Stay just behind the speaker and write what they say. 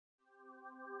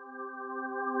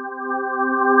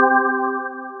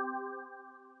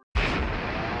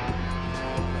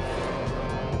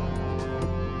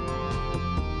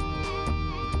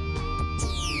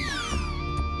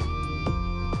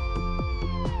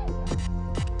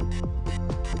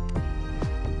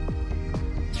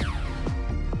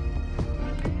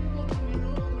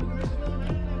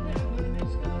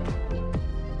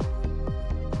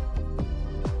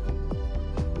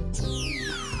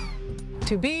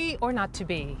To be or not to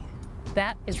be?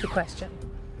 That is the question.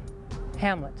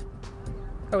 Hamlet.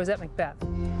 Or was that Macbeth?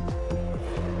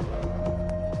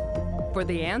 For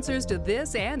the answers to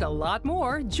this and a lot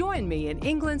more, join me in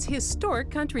England's historic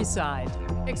countryside.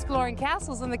 Exploring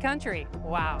castles in the country.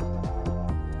 Wow.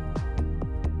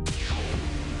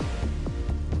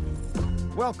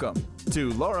 Welcome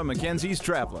to Laura McKenzie's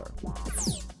Traveler.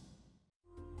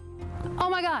 Oh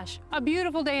my gosh, a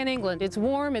beautiful day in England. It's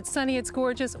warm, it's sunny, it's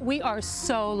gorgeous. We are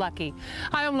so lucky.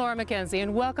 Hi, I'm Laura McKenzie,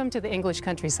 and welcome to the English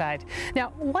countryside. Now,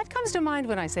 what comes to mind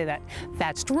when I say that?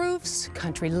 Thatched roofs,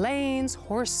 country lanes,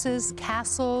 horses,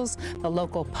 castles, the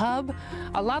local pub,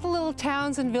 a lot of little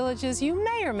towns and villages you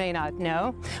may or may not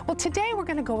know. Well, today we're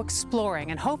going to go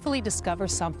exploring and hopefully discover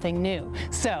something new.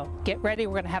 So, get ready,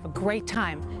 we're going to have a great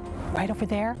time. Right over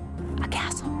there, a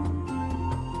castle.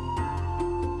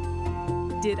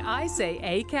 Did I say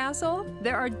a castle?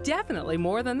 There are definitely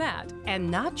more than that,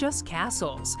 and not just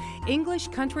castles. English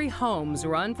country homes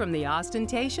run from the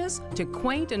ostentatious to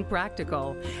quaint and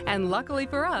practical. And luckily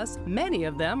for us, many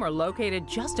of them are located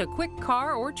just a quick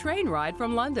car or train ride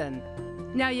from London.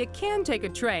 Now you can take a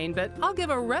train, but I'll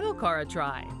give a rental car a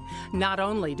try. Not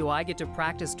only do I get to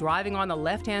practice driving on the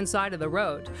left-hand side of the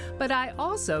road, but I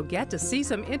also get to see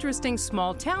some interesting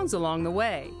small towns along the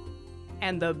way.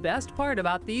 And the best part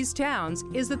about these towns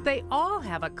is that they all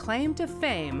have a claim to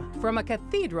fame, from a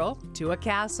cathedral to a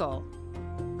castle.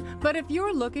 But if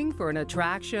you're looking for an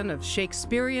attraction of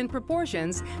Shakespearean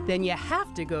proportions, then you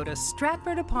have to go to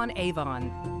Stratford-upon-Avon.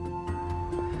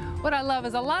 What I love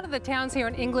is a lot of the towns here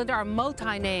in England are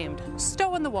multi-named.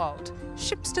 Stow-on-the-Wold,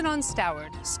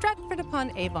 Shipston-on-Stoward,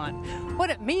 Stratford-upon-Avon.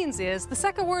 What it means is the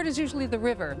second word is usually the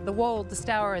river. The Wold, the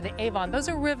Stour, the Avon, those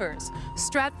are rivers.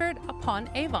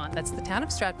 Stratford-upon-Avon, that's the town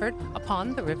of Stratford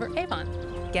upon the River Avon.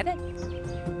 Get it?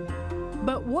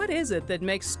 But what is it that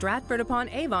makes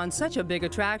Stratford-upon-Avon such a big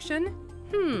attraction?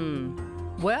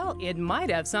 Well, it might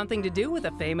have something to do with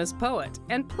a famous poet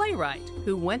and playwright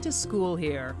who went to school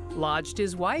here, lodged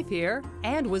his wife here,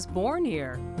 and was born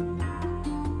here.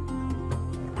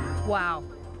 Wow.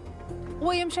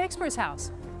 William Shakespeare's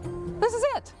house. This is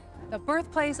it. The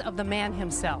birthplace of the man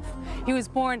himself. He was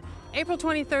born April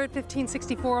 23rd,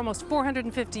 1564, almost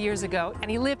 450 years ago, and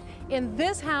he lived in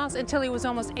this house until he was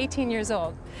almost 18 years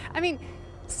old. I mean,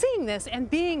 seeing this and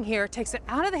being here takes it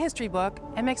out of the history book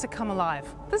and makes it come alive.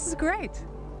 This is great.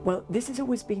 Well, this has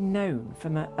always been known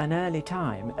from an early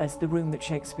time as the room that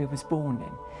Shakespeare was born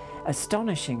in.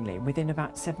 Astonishingly, within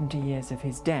about 70 years of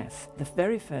his death, the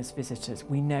very first visitors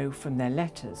we know from their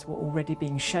letters were already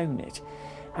being shown it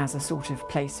as a sort of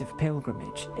place of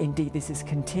pilgrimage. Indeed, this has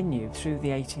continued through the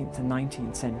 18th and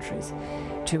 19th centuries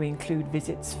to include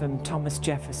visits from Thomas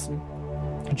Jefferson,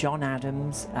 John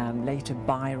Adams, later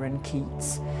Byron,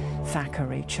 Keats,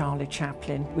 Thackeray, Charlie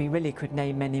Chaplin. We really could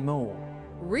name many more.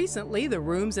 Recently, the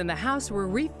rooms in the house were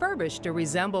refurbished to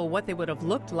resemble what they would have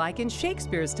looked like in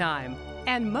Shakespeare's time.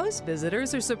 And most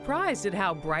visitors are surprised at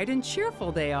how bright and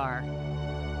cheerful they are.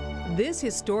 This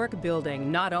historic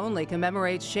building not only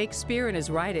commemorates Shakespeare and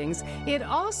his writings, it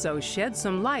also sheds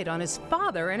some light on his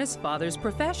father and his father's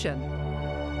profession.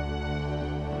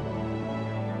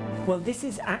 Well, this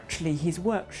is actually his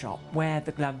workshop where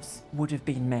the gloves would have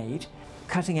been made,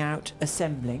 cutting out,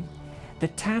 assembling. The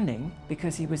tanning,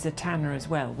 because he was a tanner as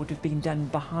well, would have been done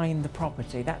behind the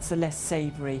property. That's the less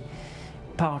savoury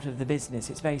part of the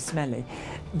business. It's very smelly.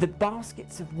 The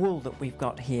baskets of wool that we've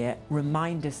got here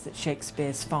remind us that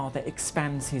Shakespeare's father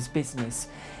expands his business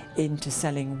into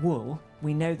selling wool.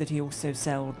 We know that he also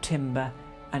sold timber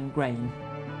and grain.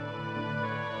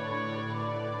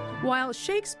 While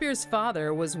Shakespeare's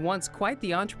father was once quite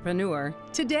the entrepreneur,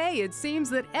 today it seems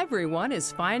that everyone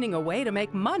is finding a way to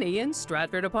make money in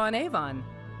Stratford-upon-Avon.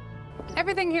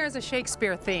 Everything here is a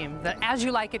Shakespeare theme. The As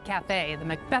You Like It Cafe, the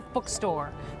Macbeth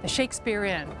Bookstore, the Shakespeare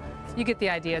Inn. You get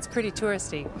the idea, it's pretty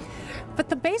touristy. But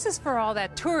the basis for all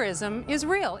that tourism is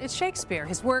real. It's Shakespeare,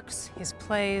 his works, his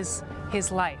plays,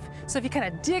 his life. So if you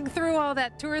kind of dig through all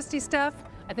that touristy stuff,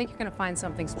 I think you're going to find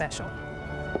something special.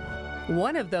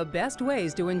 One of the best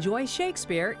ways to enjoy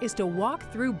Shakespeare is to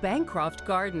walk through Bancroft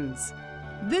Gardens.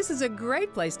 This is a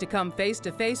great place to come face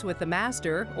to face with the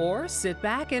master or sit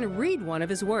back and read one of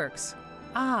his works.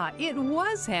 Ah, it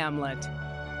was Hamlet.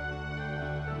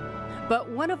 But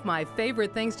one of my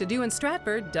favorite things to do in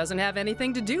Stratford doesn't have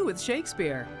anything to do with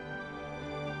Shakespeare.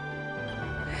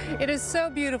 It is so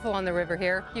beautiful on the river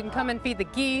here. You can come and feed the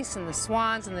geese and the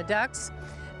swans and the ducks.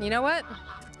 And you know what?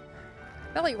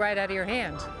 They'll eat right out of your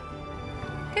hand.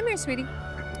 Come here, sweetie.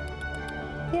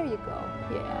 There you go.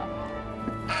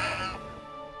 Yeah.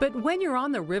 But when you're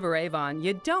on the River Avon,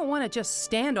 you don't want to just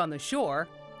stand on the shore.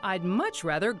 I'd much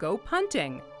rather go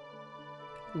punting.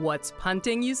 What's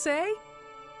punting, you say?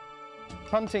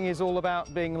 Punting is all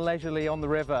about being leisurely on the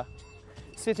river,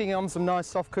 sitting on some nice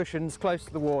soft cushions close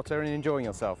to the water and enjoying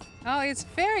yourself. Oh, it's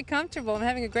very comfortable. I'm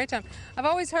having a great time. I've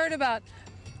always heard about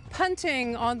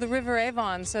punting on the River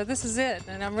Avon, so this is it,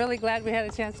 and I'm really glad we had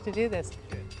a chance to do this.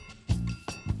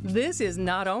 This is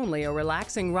not only a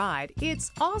relaxing ride,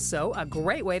 it's also a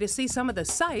great way to see some of the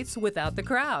sights without the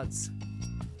crowds.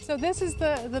 So this is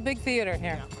the big theater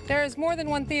here. Yeah. There is more than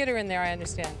one theater in there, I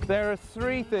understand. There are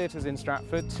 3 theatres in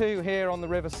Stratford, 2 here on the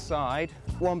riverside,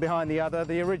 one behind the other,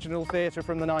 the original theatre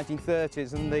from the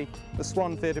 1930s and the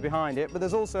Swan Theatre behind it, but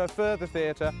there's also a further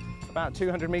theatre about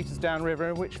 200 metres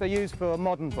downriver which they use for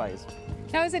modern plays.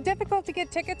 Now, is it difficult to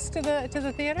get tickets to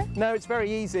the theatre? No, it's very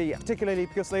easy, particularly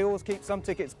because they always keep some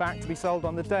tickets back to be sold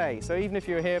on the day. So even if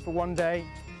you're here for one day,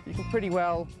 you can pretty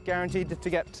well guaranteed to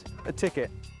get a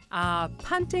ticket.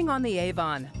 Punting on the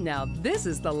Avon. Now this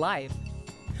is the life.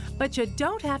 But you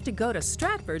don't have to go to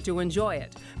Stratford to enjoy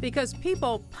it, because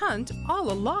people punt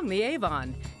all along the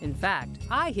Avon. In fact,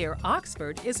 I hear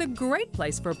Oxford is a great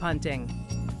place for punting.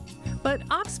 But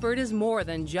Oxford is more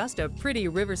than just a pretty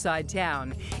riverside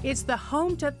town. It's the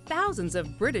home to thousands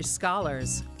of British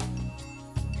scholars.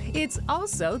 It's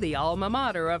also the alma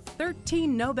mater of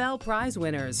 13 Nobel Prize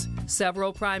winners,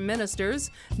 several prime ministers,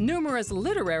 numerous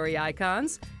literary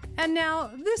icons, and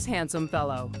now this handsome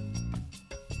fellow.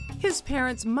 His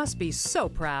parents must be so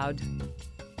proud.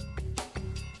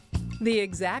 The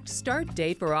exact start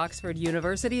date for Oxford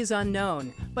University is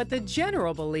unknown, but the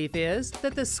general belief is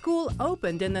that the school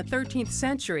opened in the 13th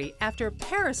century after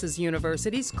Paris's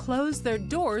universities closed their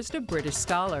doors to British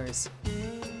scholars.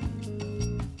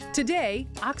 Today,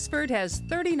 Oxford has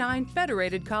 39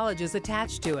 federated colleges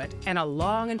attached to it and a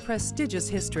long and prestigious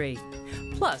history.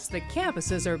 Plus, the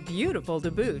campuses are beautiful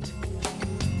to boot.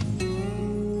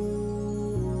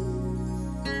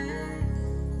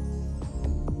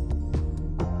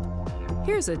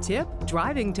 Here's a tip.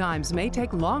 Driving times may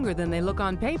take longer than they look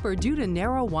on paper due to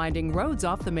narrow, winding roads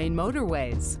off the main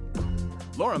motorways.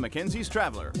 Laura McKenzie's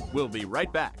Traveler. We'll be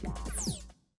right back.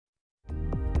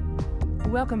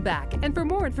 Welcome back, and for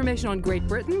more information on Great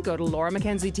Britain, go to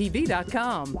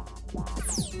lauramckenzietv.com.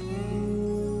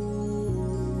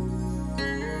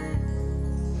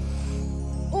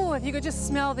 Oh, if you could just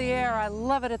smell the air, I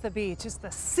love it at the beach. Just the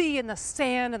sea and the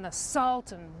sand and the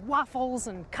salt and waffles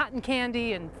and cotton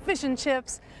candy and fish and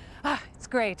chips. Ah, it's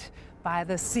great. By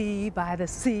the sea, by the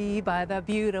sea, by the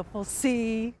beautiful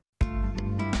sea.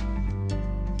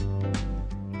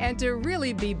 And to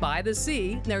really be by the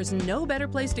sea, there's no better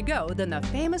place to go than the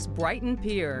famous Brighton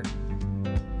Pier.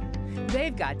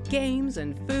 They've got games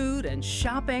and food and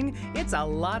shopping. It's a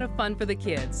lot of fun for the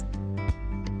kids.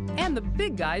 And the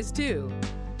big guys, too.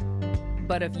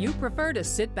 But if you prefer to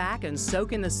sit back and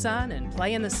soak in the sun and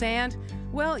play in the sand,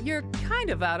 well, you're kind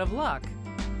of out of luck.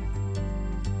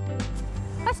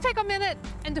 Let's take a minute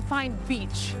and define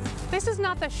beach. This is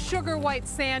not the sugar white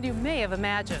sand you may have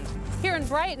imagined. Here in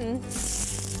Brighton,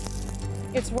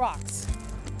 it's rocks.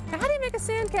 Now, how do you make a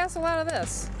sandcastle out of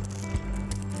this?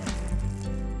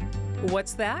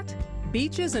 What's that?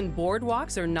 Beaches and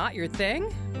boardwalks are not your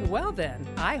thing? Well then,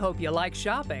 I hope you like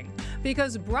shopping,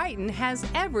 because Brighton has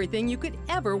everything you could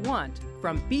ever want,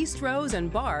 from bistros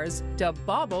and bars to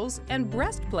baubles and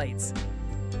breastplates.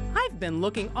 I've been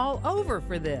looking all over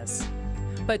for this.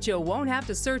 But you won't have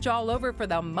to search all over for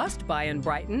the must-buy in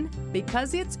Brighton,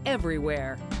 because it's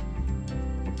everywhere.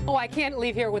 Oh, I can't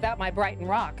leave here without my Brighton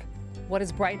Rock. What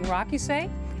is Brighton Rock, you say?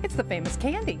 It's the famous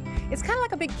candy. It's kind of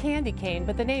like a big candy cane,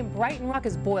 but the name Brighton Rock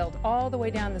is boiled all the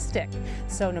way down the stick.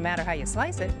 So no matter how you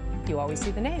slice it, you always see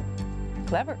the name.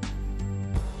 Clever.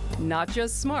 Not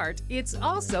just smart, it's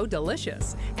also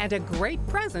delicious, and a great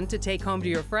present to take home to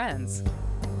your friends.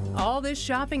 All this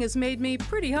shopping has made me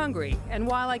pretty hungry, and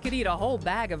while I could eat a whole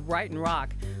bag of Brighton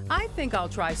Rock, I think I'll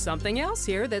try something else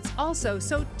here that's also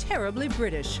so terribly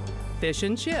British. Fish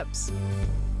and chips.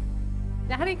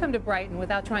 Now, how do you come to Brighton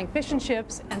without trying fish and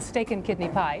chips and steak and kidney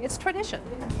pie? It's tradition.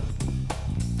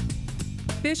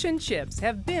 Fish and chips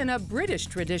have been a British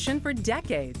tradition for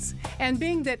decades. And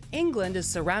being that England is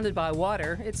surrounded by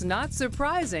water, it's not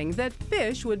surprising that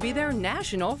fish would be their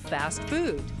national fast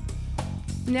food.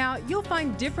 Now, you'll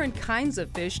find different kinds of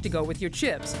fish to go with your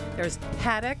chips. There's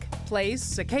haddock,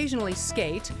 plaice, occasionally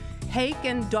skate, hake,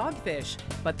 and dogfish,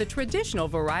 but the traditional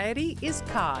variety is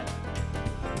cod.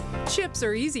 Chips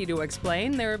are easy to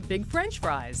explain. They're big French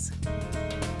fries.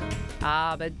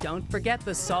 Ah, but don't forget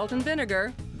the salt and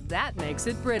vinegar. That makes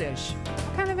it British.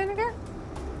 What kind of vinegar?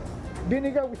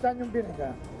 Vinegar with onion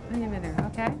vinegar. Onion vinegar,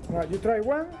 okay. Right, you try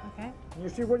one, Okay. and you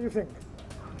see what you think.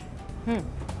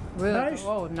 Really? Nice?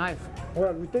 Oh, nice.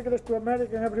 Well, we take this to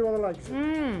America and everybody likes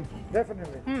it.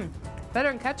 Definitely. Better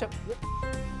than ketchup.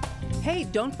 Hey,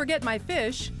 don't forget my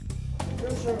fish.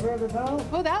 Fish are ready now.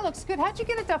 Oh, that looks good. How'd you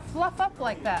get it to fluff up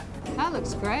like that? That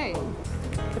looks great.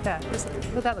 Look at that.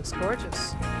 Oh, that looks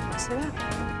gorgeous. See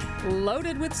that?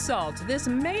 Loaded with salt, this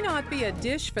may not be a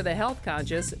dish for the health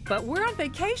conscious, but we're on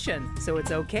vacation, so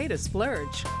it's okay to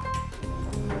splurge.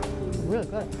 Really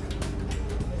good.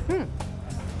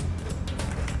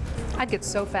 I'd get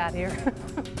so fat here.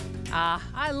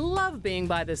 I love being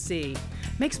by the sea.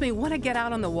 Makes me want to get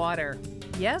out on the water.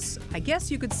 Yes, I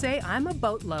guess you could say I'm a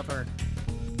boat lover.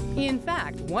 In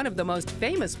fact, one of the most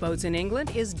famous boats in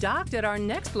England is docked at our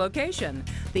next location,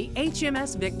 the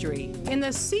HMS Victory, in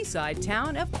the seaside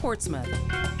town of Portsmouth.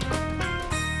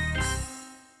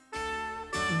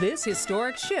 This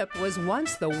historic ship was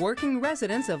once the working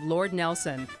residence of Lord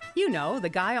Nelson. You know, the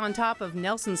guy on top of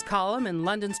Nelson's Column in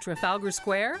London's Trafalgar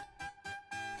Square.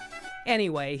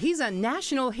 Anyway, he's a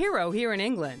national hero here in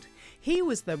England. He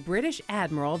was the British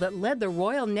admiral that led the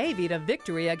Royal Navy to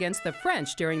victory against the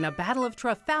French during the Battle of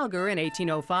Trafalgar in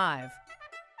 1805.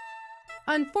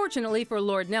 Unfortunately for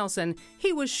Lord Nelson,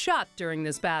 he was shot during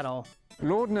this battle.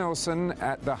 Lord Nelson,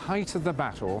 at the height of the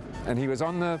battle, and he was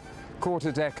on the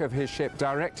quarterdeck of his ship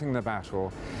directing the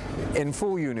battle in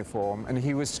full uniform, and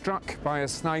he was struck by a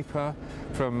sniper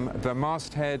from the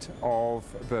masthead of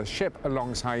the ship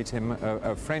alongside him.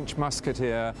 A French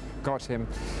musketeer got him.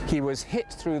 He was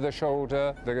hit through the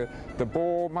shoulder.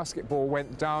 The musket ball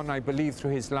went down, I believe,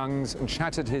 through his lungs and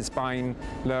shattered his spine,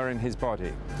 lowering his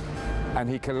body, and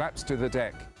he collapsed to the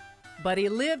deck. But he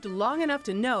lived long enough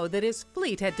to know that his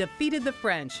fleet had defeated the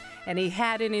French, and he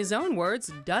had, in his own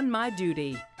words, done my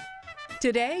duty.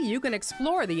 Today, you can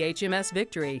explore the HMS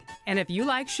Victory, and if you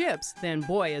like ships, then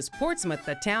boy, is Portsmouth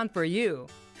the town for you.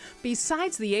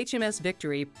 Besides the HMS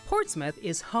Victory, Portsmouth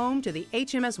is home to the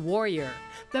HMS Warrior,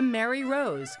 the Mary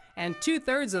Rose, and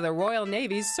 2/3 of the Royal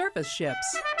Navy's surface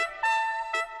ships.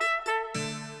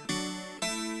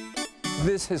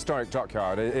 This historic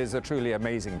dockyard is a truly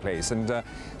amazing place and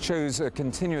shows a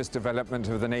continuous development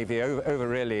of the Navy over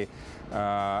really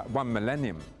 1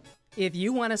 millennium. If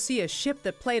you want to see a ship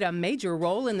that played a major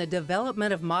role in the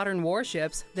development of modern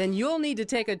warships, then you'll need to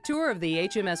take a tour of the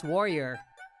HMS Warrior.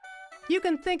 You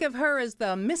can think of her as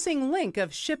the missing link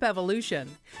of ship evolution.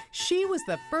 She was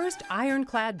the first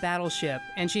ironclad battleship,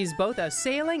 and she's both a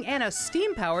sailing and a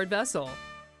steam-powered vessel.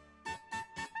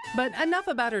 But enough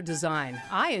about her design.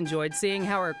 I enjoyed seeing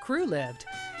how her crew lived.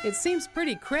 It seems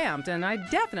pretty cramped, and I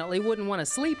definitely wouldn't want to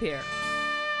sleep here.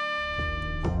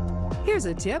 Here's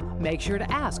a tip. Make sure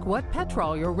to ask what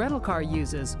petrol your rental car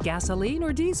uses, gasoline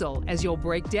or diesel, as you'll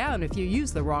break down if you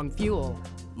use the wrong fuel.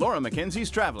 Laura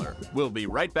McKenzie's Traveler. We'll be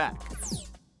right back.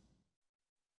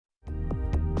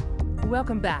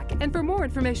 Welcome back. And for more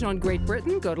information on Great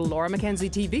Britain, go to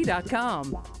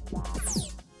lauramckenzietv.com.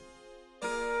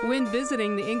 When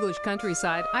visiting the English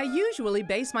countryside, I usually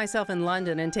base myself in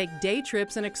London and take day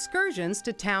trips and excursions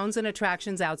to towns and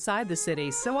attractions outside the city,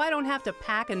 so I don't have to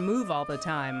pack and move all the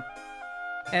time.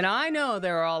 And I know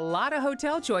there are a lot of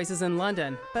hotel choices in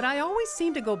London, but I always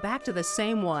seem to go back to the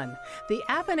same one, the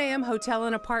Athenaeum Hotel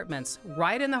and Apartments,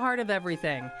 right in the heart of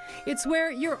everything. It's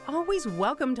where you're always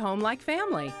welcomed home like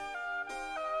family.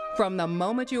 From the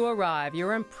moment you arrive,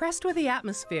 you're impressed with the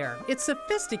atmosphere. It's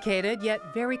sophisticated,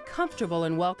 yet very comfortable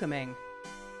and welcoming.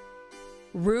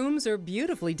 Rooms are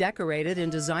beautifully decorated in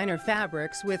designer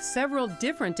fabrics with several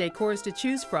different decors to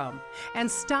choose from,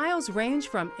 and styles range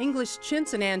from English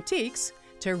chintz and antiques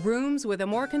to rooms with a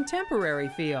more contemporary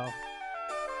feel.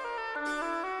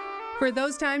 For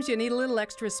those times you need a little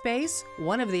extra space,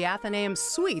 one of the Athenaeum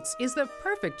suites is the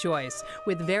perfect choice,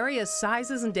 with various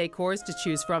sizes and decors to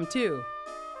choose from too.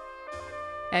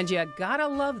 And you gotta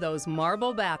love those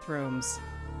marble bathrooms.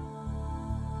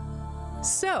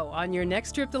 So, on your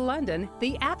next trip to London,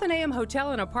 the Athenaeum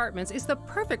Hotel and Apartments is the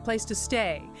perfect place to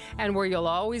stay, and where you'll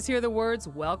always hear the words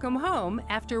 "Welcome home"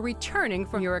 after returning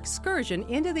from your excursion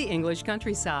into the English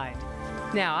countryside.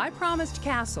 Now, I promised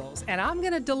castles, and I'm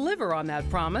going to deliver on that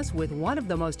promise with one of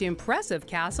the most impressive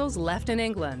castles left in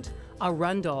England,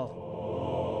 Arundel.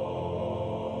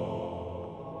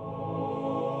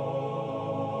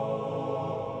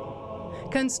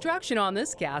 Construction on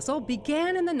this castle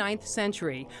began in the 9th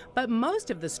century, but most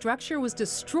of the structure was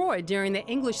destroyed during the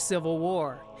English Civil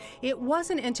War. It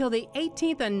wasn't until the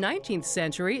 18th and 19th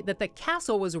century that the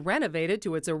castle was renovated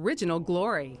to its original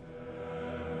glory.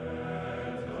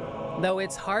 Though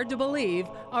it's hard to believe,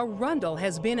 Arundel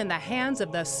has been in the hands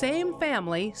of the same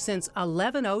family since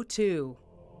 1102.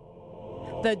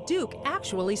 The Duke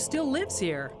actually still lives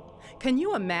here. Can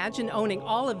you imagine owning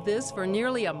all of this for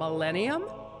nearly a millennium?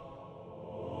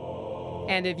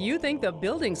 And if you think the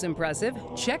building's impressive,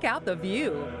 check out the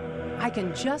view. I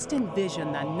can just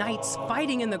envision the knights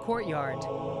fighting in the courtyard.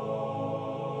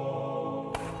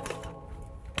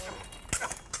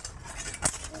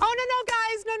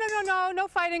 No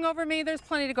fighting over me. There's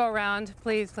plenty to go around.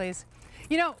 Please, please.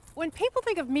 You know, when people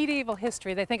think of medieval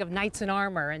history, they think of knights in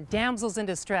armor and damsels in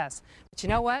distress. But you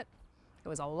know what? It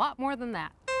was a lot more than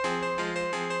that.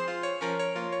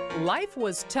 Life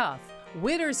was tough.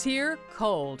 Winters here,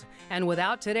 cold. And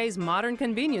without today's modern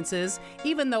conveniences,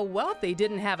 even the wealthy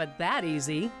didn't have it that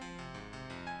easy.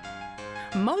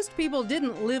 Most people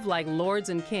didn't live like lords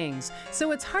and kings,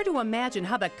 so it's hard to imagine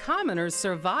how the commoners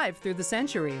survived through the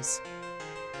centuries.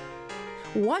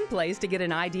 One place to get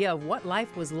an idea of what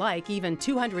life was like even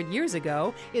 200 years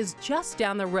ago is just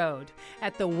down the road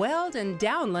at the Weld and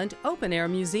Downland Open Air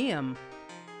Museum.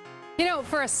 You know,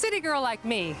 for a city girl like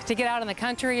me to get out in the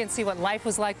country and see what life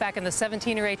was like back in the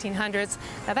 17 or 1800s,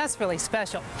 now that's really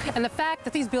special. And the fact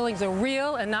that these buildings are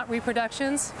real and not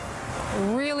reproductions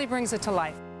really brings it to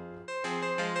life.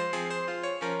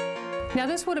 Now,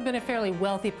 this would have been a fairly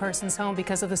wealthy person's home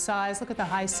because of the size. Look at the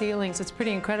high ceilings. It's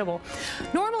pretty incredible.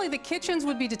 Normally, the kitchens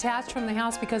would be detached from the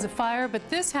house because of fire, but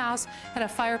this house had a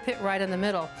fire pit right in the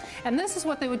middle. And this is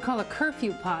what they would call a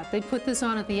curfew pot. They'd put this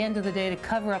on at the end of the day to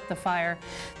cover up the fire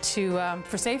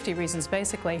for safety reasons,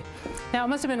 basically. Now, it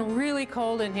must have been really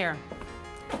cold in here.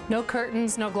 No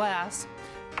curtains, no glass,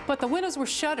 but the windows were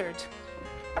shuttered.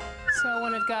 So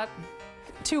when it got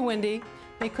too windy,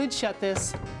 they could shut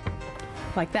this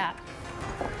like that.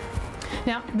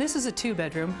 Now, this is a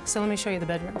two-bedroom, so let me show you the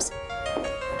bedrooms.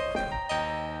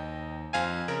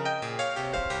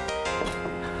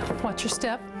 Watch your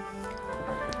step.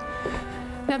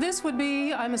 Now, this would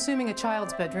be, I'm assuming, a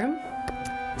child's bedroom,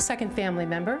 second family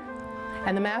member,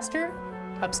 and the master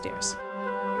upstairs.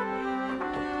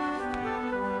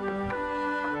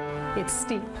 It's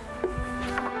steep.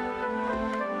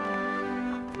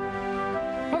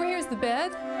 Over here is the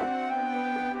bed.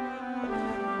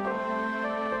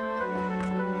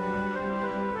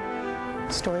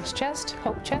 Storage chest,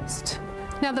 hope chest.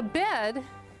 Now the bed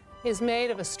is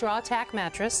made of a straw tack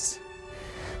mattress,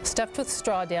 stuffed with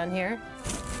straw down here.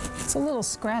 It's a little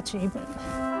scratchy, but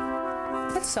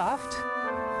it's soft.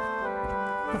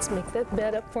 Let's make that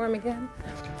bed up for him again.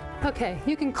 Okay,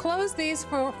 you can close these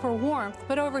for warmth,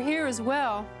 but over here as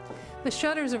well, the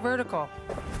shutters are vertical.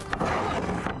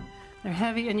 They're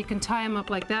heavy, and you can tie them up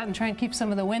like that and try and keep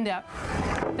some of the wind out.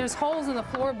 There's holes in the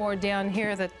floorboard down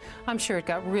here that I'm sure it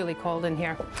got really cold in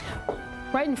here.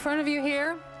 Right in front of you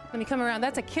here, let me come around,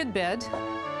 that's a kid bed,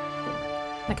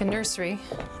 like a nursery.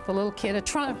 The little kid, a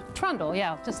trundle,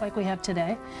 yeah, just like we have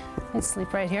today. They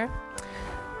sleep right here.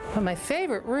 But my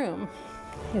favorite room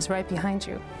is right behind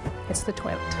you. It's the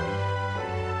toilet.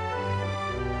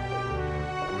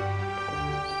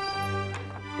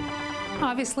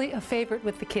 Obviously a favorite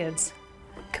with the kids.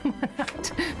 Come on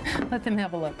out, let them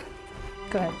have a look.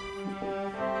 Go ahead.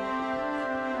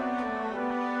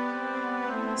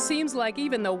 Seems like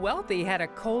even the wealthy had a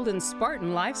cold and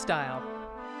Spartan lifestyle.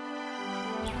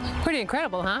 Pretty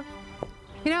incredible, huh?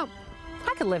 You know,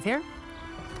 I could live here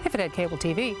if it had cable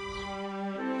TV.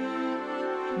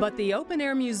 But the Open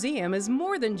Air Museum is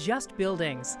more than just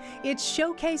buildings. It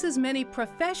showcases many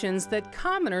professions that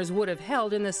commoners would have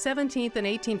held in the 17th and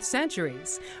 18th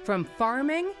centuries, from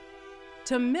farming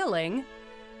to milling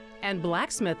and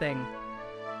blacksmithing.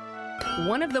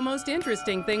 One of the most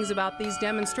interesting things about these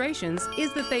demonstrations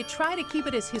is that they try to keep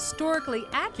it as historically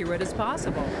accurate as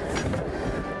possible.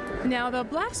 Now, the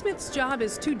blacksmith's job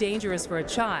is too dangerous for a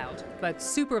child, but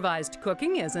supervised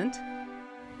cooking isn't.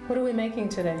 What are we making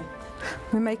today?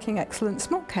 We're making excellent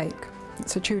smock cake.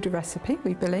 It's a Tudor recipe,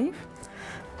 we believe,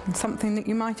 and something that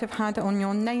you might have had on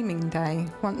your naming day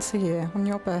once a year, on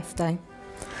your birthday.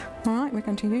 All right, we're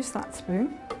going to use that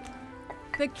spoon.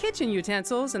 The kitchen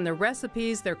utensils and the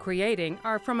recipes they're creating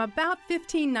are from about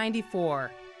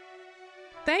 1594.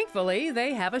 Thankfully,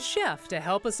 they have a chef to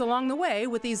help us along the way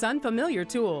with these unfamiliar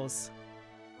tools.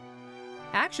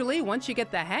 Actually, once you get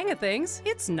the hang of things,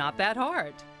 it's not that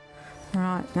hard.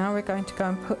 Right, now we're going to go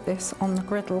and put this on the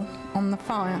griddle on the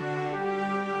fire.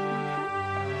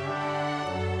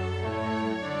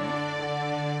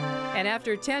 And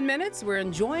after 10 minutes, we're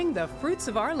enjoying the fruits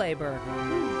of our labor.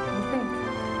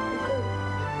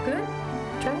 Good?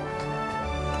 Try it.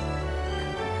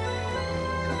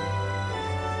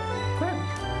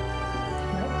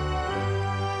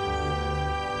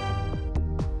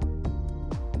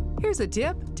 Good. Here's a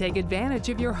tip. Take advantage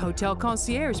of your hotel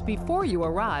concierge before you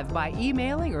arrive by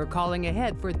emailing or calling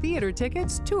ahead for theater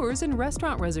tickets, tours, and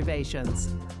restaurant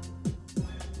reservations.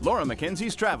 Laura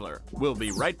McKenzie's Traveler. We'll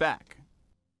be right back.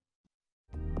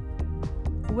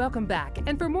 Welcome back.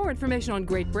 And for more information on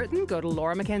Great Britain, go to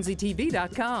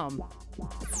lauramckenzietv.com.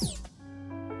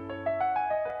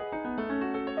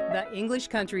 The English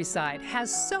countryside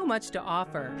has so much to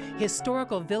offer.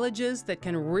 Historical villages that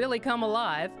can really come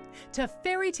alive, to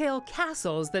fairy tale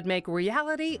castles that make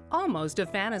reality almost a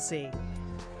fantasy.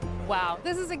 Wow,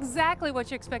 this is exactly what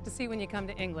you expect to see when you come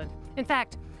to England. In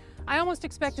fact, I almost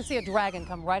expect to see a dragon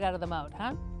come right out of the moat,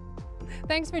 huh?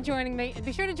 Thanks for joining me, and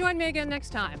be sure to join me again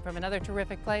next time from another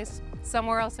terrific place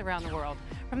somewhere else around the world.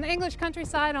 From the English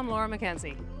countryside, I'm Laura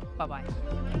McKenzie.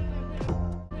 Bye-bye.